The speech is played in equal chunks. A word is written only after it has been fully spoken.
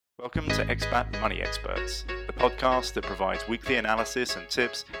Welcome to Expat Money Experts, the podcast that provides weekly analysis and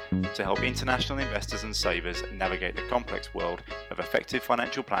tips to help international investors and savers navigate the complex world of effective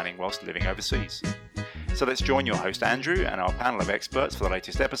financial planning whilst living overseas. So let's join your host Andrew and our panel of experts for the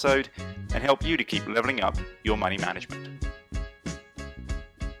latest episode and help you to keep leveling up your money management.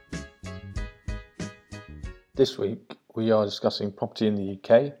 This week we are discussing property in the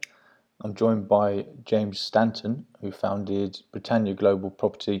UK. I'm joined by James Stanton, who founded Britannia Global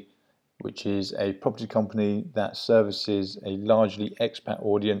Property, which is a property company that services a largely expat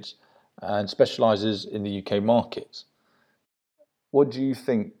audience and specialises in the UK market. What do you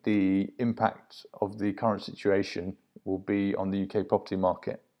think the impact of the current situation will be on the UK property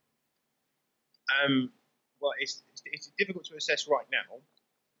market? Well, it's difficult to assess right now,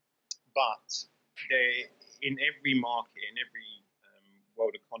 but in every market, in every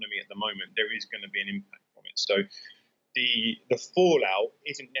world economy at the moment, there is going to be an impact from it. So the fallout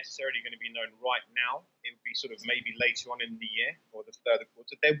isn't necessarily going to be known right now. It would be sort of maybe later on in the year or the further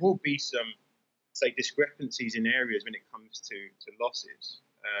quarter. There will be some, say, discrepancies in areas when it comes to losses.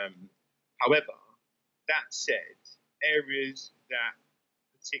 However, that said, areas that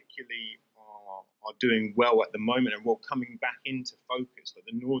particularly are doing well at the moment and coming back into focus, like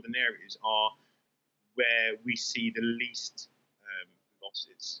the northern areas, are where we see the least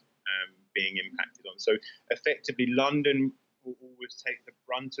losses being impacted on. So effectively, London will always take the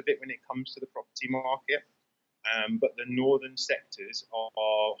brunt of it when it comes to the property market. But the northern sectors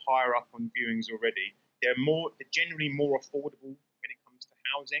are higher up on viewings already. They're generally more affordable when it comes to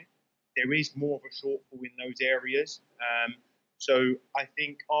housing. There is more of a shortfall in those areas. So I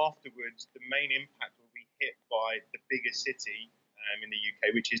think afterwards, the main impact will be hit by the biggest city in the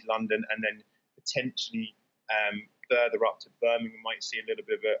UK, which is London, and then potentially further up to Birmingham might see a little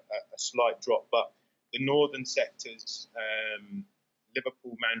bit of a slight drop. But the northern sectors,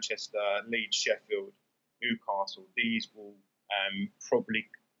 Liverpool, Manchester, Leeds, Sheffield, Newcastle, these will probably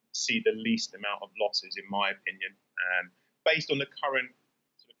see the least amount of losses, in my opinion, based on the current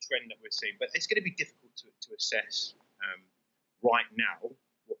sort of trend that we're seeing. But it's going to be difficult to assess right now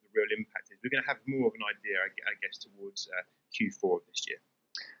what the real impact is. We're going to have more of an idea, I guess, towards Q4 of this year.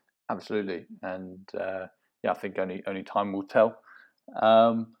 Absolutely, and I think only time will tell.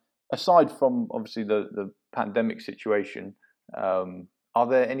 Aside from obviously the pandemic situation, are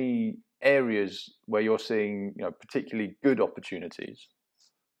there any areas where you're seeing particularly good opportunities?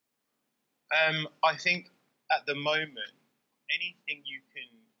 I think at the moment, anything you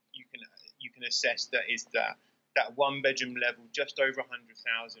can assess that is that one bedroom level, just over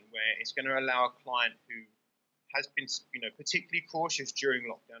 100,000, where it's going to allow a client who has been particularly cautious during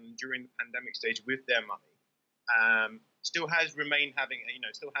lockdown and during the pandemic stage with their money, still has remained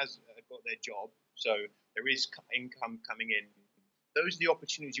still has got their job, so there is income coming in. Those are the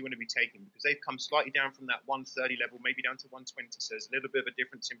opportunities you want to be taking, because they've come slightly down from that 130 level, maybe down to 120, so there's a little bit of a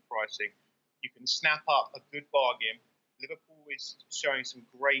difference in pricing. You can snap up a good bargain. Liverpool is showing some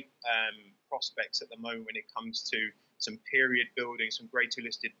great prospects at the moment when it comes to some period buildings, some grade 2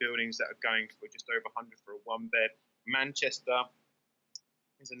 listed buildings that are going for just over 100 for a one bed. Manchester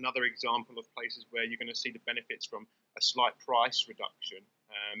is another example of places where you're going to see the benefits from a slight price reduction,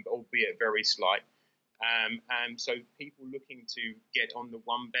 albeit very slight. And so people looking to get on the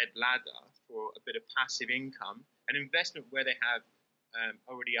one bed ladder for a bit of passive income, an investment where they have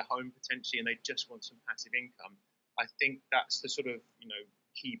already a home potentially and they just want some passive income. I think that's the sort of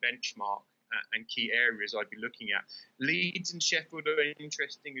key benchmark and key areas I'd be looking at. Leeds and Sheffield are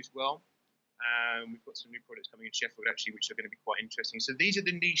interesting as well. We've got some new products coming in Sheffield actually, which are going to be quite interesting. So these are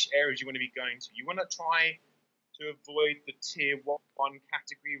the niche areas you want to be going to. You want to try to avoid the tier 1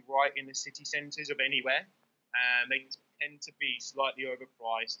 category right in the city centres of anywhere. They tend to be slightly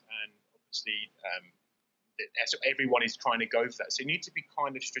overpriced, and obviously so everyone is trying to go for that. So you need to be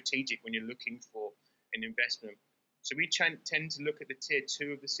kind of strategic when you're looking for an investment. So we tend to look at the tier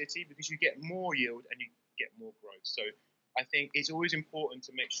 2 of the city, because you get more yield and you get more growth. So I think it's always important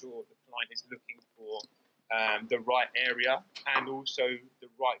to make sure the client is looking for the right area and also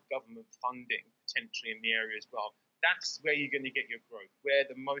the right government funding potentially in the area as well. That's where you're going to get your growth, where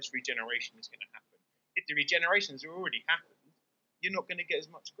the most regeneration is going to happen. If the regeneration has already happened, you're not going to get as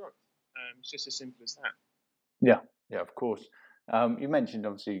much growth. It's just as simple as that. Yeah, of course. You mentioned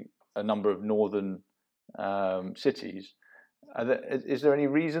obviously a number of northern cities. Is there any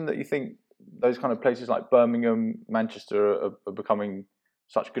reason that you think those kind of places like Birmingham, Manchester are becoming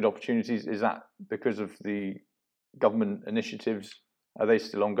such good opportunities? Is that because of the government initiatives? Are they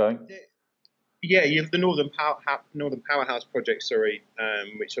still ongoing? Yeah, you have the Northern Powerhouse project,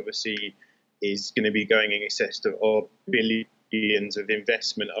 which obviously is going to be going in excess of £1 billion billions of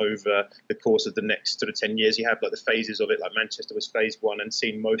investment over the course of the next sort of 10 years. You have like the phases of it, like Manchester was phase 1 and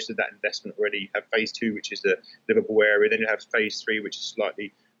seen most of that investment already. You have phase 2, which is the Liverpool area. Then you have phase 3, which is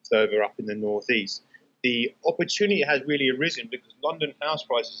slightly further up in the northeast. The opportunity has really arisen because London house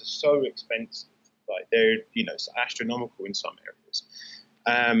prices are so expensive. Like they're, astronomical in some areas.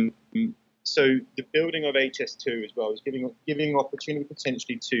 So the building of HS2 as well is giving opportunity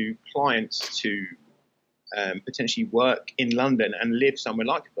potentially to clients to potentially work in London and live somewhere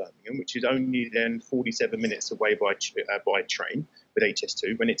like Birmingham, which is only then 47 minutes away by train with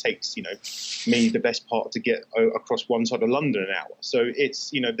HS2, when it takes me the best part to get across one side of London an hour. So it's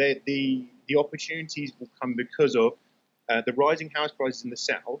the opportunities will come because of the rising house prices in the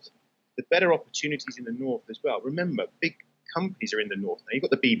south, the better opportunities in the north as well. Remember, big companies are in the north now. You've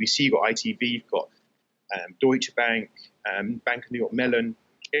got the BBC, you've got ITV, you've got Deutsche Bank, Bank of New York Mellon,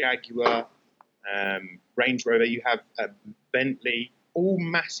 Jaguar, Range Rover, you have Bentley, all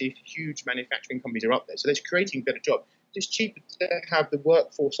massive, huge manufacturing companies are up there. So that's creating better jobs. It's cheaper to have the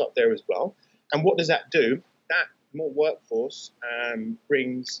workforce up there as well. And what does that do? That more workforce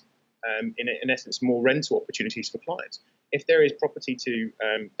brings, in essence, more rental opportunities for clients. If there is property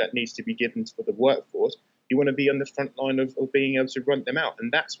that needs to be given for the workforce, you want to be on the front line of being able to rent them out.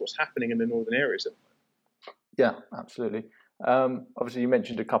 And that's what's happening in the northern areas at the Yeah, moment. absolutely. Obviously, you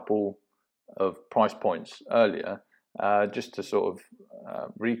mentioned a couple of price points earlier. Just to sort of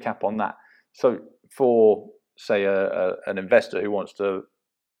recap on that. So for, say, an investor who wants to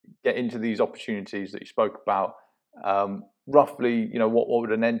get into these opportunities that you spoke about, roughly, what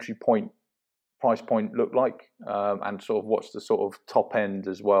would an entry price point look like, and sort of what's the sort of top end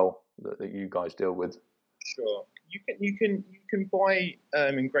as well that you guys deal with? Sure. You can buy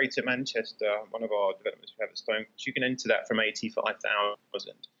in Greater Manchester, one of our developments we have at Stonebridge. You can enter that from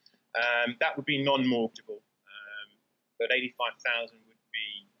 85,000. That would be non-mortgageable, but 85,000 would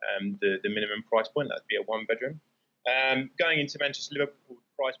be the minimum price point. That would be a one-bedroom. Going into Manchester, Liverpool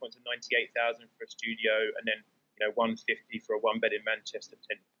price points are 98,000 for a studio, and then 150 for a one-bed in Manchester,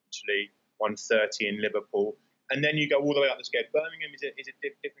 potentially 130 in Liverpool. And then you go all the way up the scale. Birmingham is a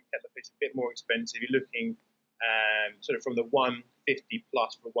different kettle of fish, a bit more expensive. You're looking sort of from the 150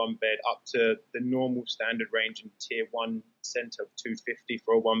 plus for one bed up to the normal standard range in tier 1 centre of 250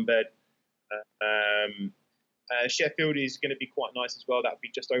 for a one bed. Sheffield is going to be quite nice as well. That would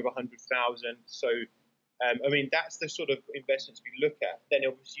be just over 100,000. So, that's the sort of investments we look at. Then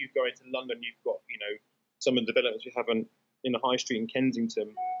obviously you go into London, you've got, some of the developments we have in the High Street in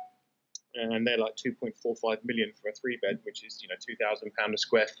Kensington, and they're like 2.45 million for a 3-bed, which is £2,000 a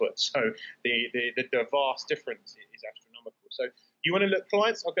square foot. So the vast difference is astronomical. So you want to look,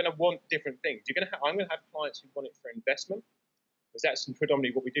 clients are going to want different things. I'm going to have clients who want it for investment, because that's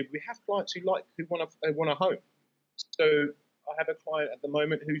predominantly what we do. We have clients who want a home. So I have a client at the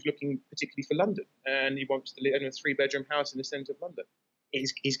moment who's looking particularly for London, and he wants to live in a 3-bedroom house in the centre of London.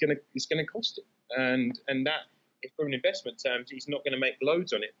 It's going to cost him, and that, if from an investment terms, he's not going to make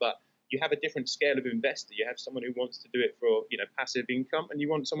loads on it, but you have a different scale of investor. You have someone who wants to do it for passive income, and you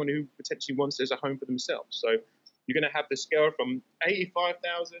want someone who potentially wants it as a home for themselves. So you're going to have the scale from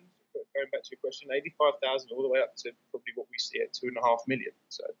 85,000, going back to your question, 85,000 all the way up to probably what we see at 2.5 million.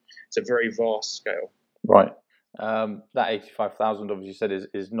 So it's a very vast scale. Right. That 85,000 obviously said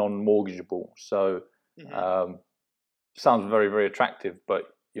is non-mortgageable. So sounds very, very attractive, but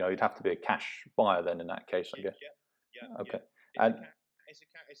you'd have to be a cash buyer then in that case, I guess. Yeah. Okay.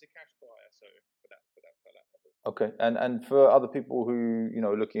 It's a cash buyer, so for that level. Okay, and for other people who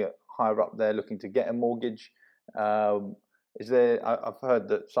looking at higher up there, looking to get a mortgage, is there? I've heard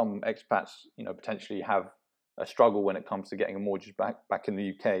that some expats potentially have a struggle when it comes to getting a mortgage back in the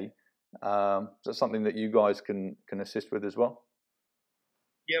UK. Is that something that you guys can assist with as well?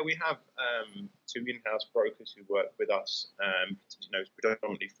 Yeah, we have 2 in-house brokers who work with us,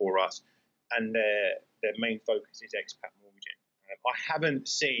 predominantly for us, and their main focus is expat mortgaging. I haven't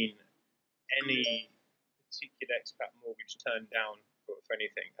seen any particular expat mortgage turned down for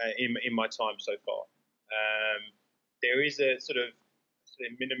anything in my time so far. There is a sort of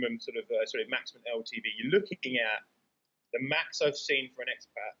minimum maximum LTV. You're looking at the max I've seen for an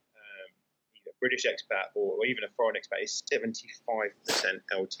expat, either British expat or even a foreign expat, is 75%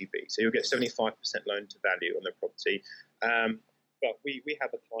 LTV. So you'll get 75% loan to value on the property. But we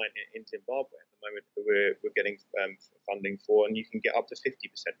have a client in Zimbabwe at the moment who we're getting funding for, and you can get up to 50%.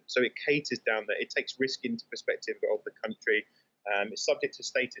 So it caters down there. It takes risk into perspective of the country. It's subject to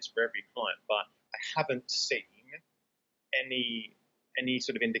status for every client, but I haven't seen any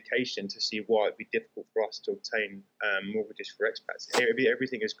sort of indication to see why it'd be difficult for us to obtain mortgages for expats.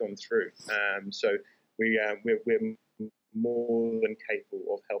 Everything has gone through. So we're more than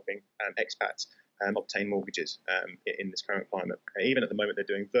capable of helping expats obtain mortgages in this current climate. Even at the moment, they're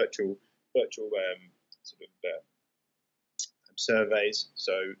doing virtual surveys,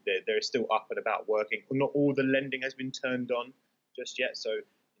 so they're still up and about working. Not all the lending has been turned on just yet, so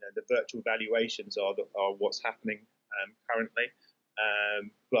the virtual valuations are what's happening currently.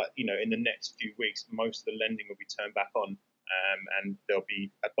 But in the next few weeks, most of the lending will be turned back on, and there'll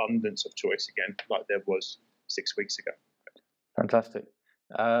be abundance of choice again, like there was 6 weeks ago. Fantastic.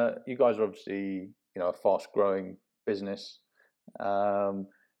 You guys are obviously a fast-growing business.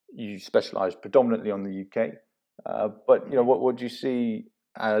 You specialise predominantly on the UK, but what do you see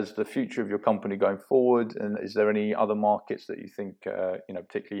as the future of your company going forward? And is there any other markets that you think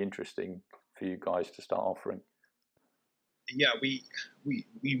particularly interesting for you guys to start offering? Yeah, we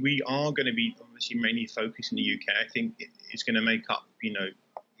are going to be obviously mainly focused in the UK. I think it's going to make up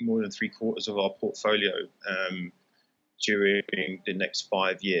more than 3/4 of our portfolio during the next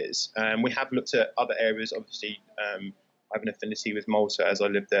 5 years. We have looked at other areas. Obviously, I have an affinity with Malta as I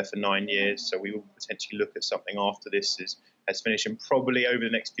lived there for 9 years, so we will potentially look at something after this has finished, and probably over the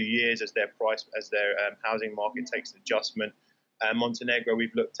next few years as their housing market takes an adjustment. Montenegro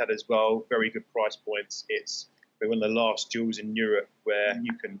we've looked at as well. Very good price points. We're one of the last jewels in Europe where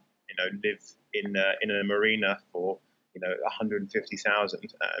you can live in a marina for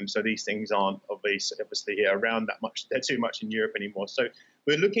 150,000. So these things aren't obviously around that much. They're too much in Europe anymore. So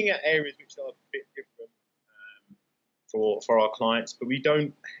we're looking at areas which are a bit different for our clients, but we're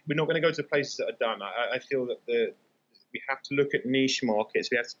not going to go to places that are done. I feel that we have to look at niche markets.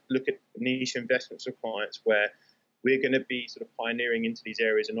 We have to look at niche investments for clients where we're going to be sort of pioneering into these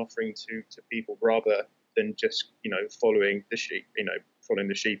areas and offering to people rather than just following the sheep and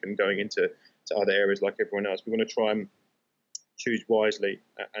going into other areas like everyone else. We want to try and choose wisely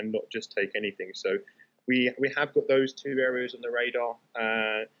and not just take anything. So we have got those 2 areas on the radar,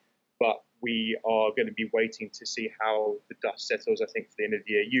 but we are going to be waiting to see how the dust settles. I think for the end of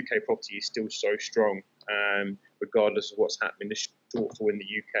the year, UK property is still so strong, regardless of what's happening. The shortfall in the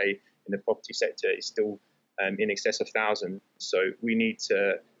UK in the property sector is still in excess of 1,000. So we need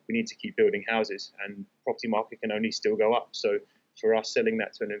to keep building houses, and property market can only still go up. So for us selling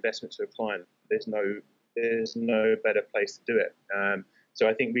that to an investment to a client, there's no better place to do it. So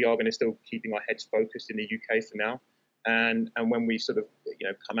I think we are going to still keeping our heads focused in the UK for now. And when we sort of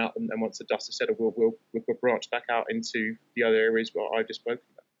come out and once the dust is settled, we'll branch back out into the other areas where I just spoke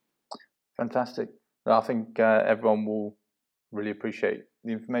about. Fantastic. I think everyone will really appreciate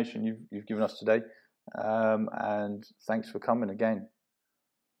the information you've given us today, and thanks for coming again.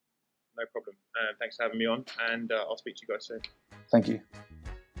 No problem. Thanks for having me on, and I'll speak to you guys soon. Thank you.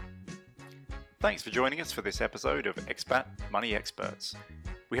 Thanks for joining us for this episode of Expat Money Experts.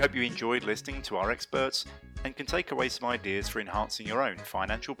 We hope you enjoyed listening to our experts and can take away some ideas for enhancing your own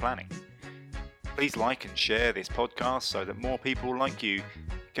financial planning. Please like and share this podcast so that more people like you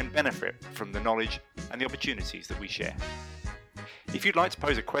can benefit from the knowledge and the opportunities that we share. If you'd like to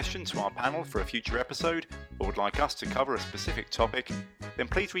pose a question to our panel for a future episode, or would like us to cover a specific topic, then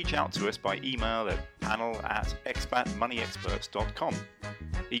please reach out to us by email at panel@expatmoneyexperts.com.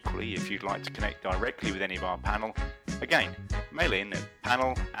 Equally, if you'd like to connect directly with any of our panel, again, mail in at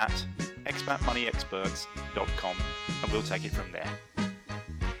panel@expatmoneyexperts.com and we'll take it from there.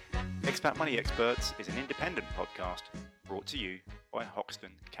 Expat Money Experts is an independent podcast brought to you by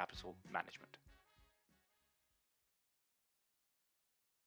Hoxton Capital Management.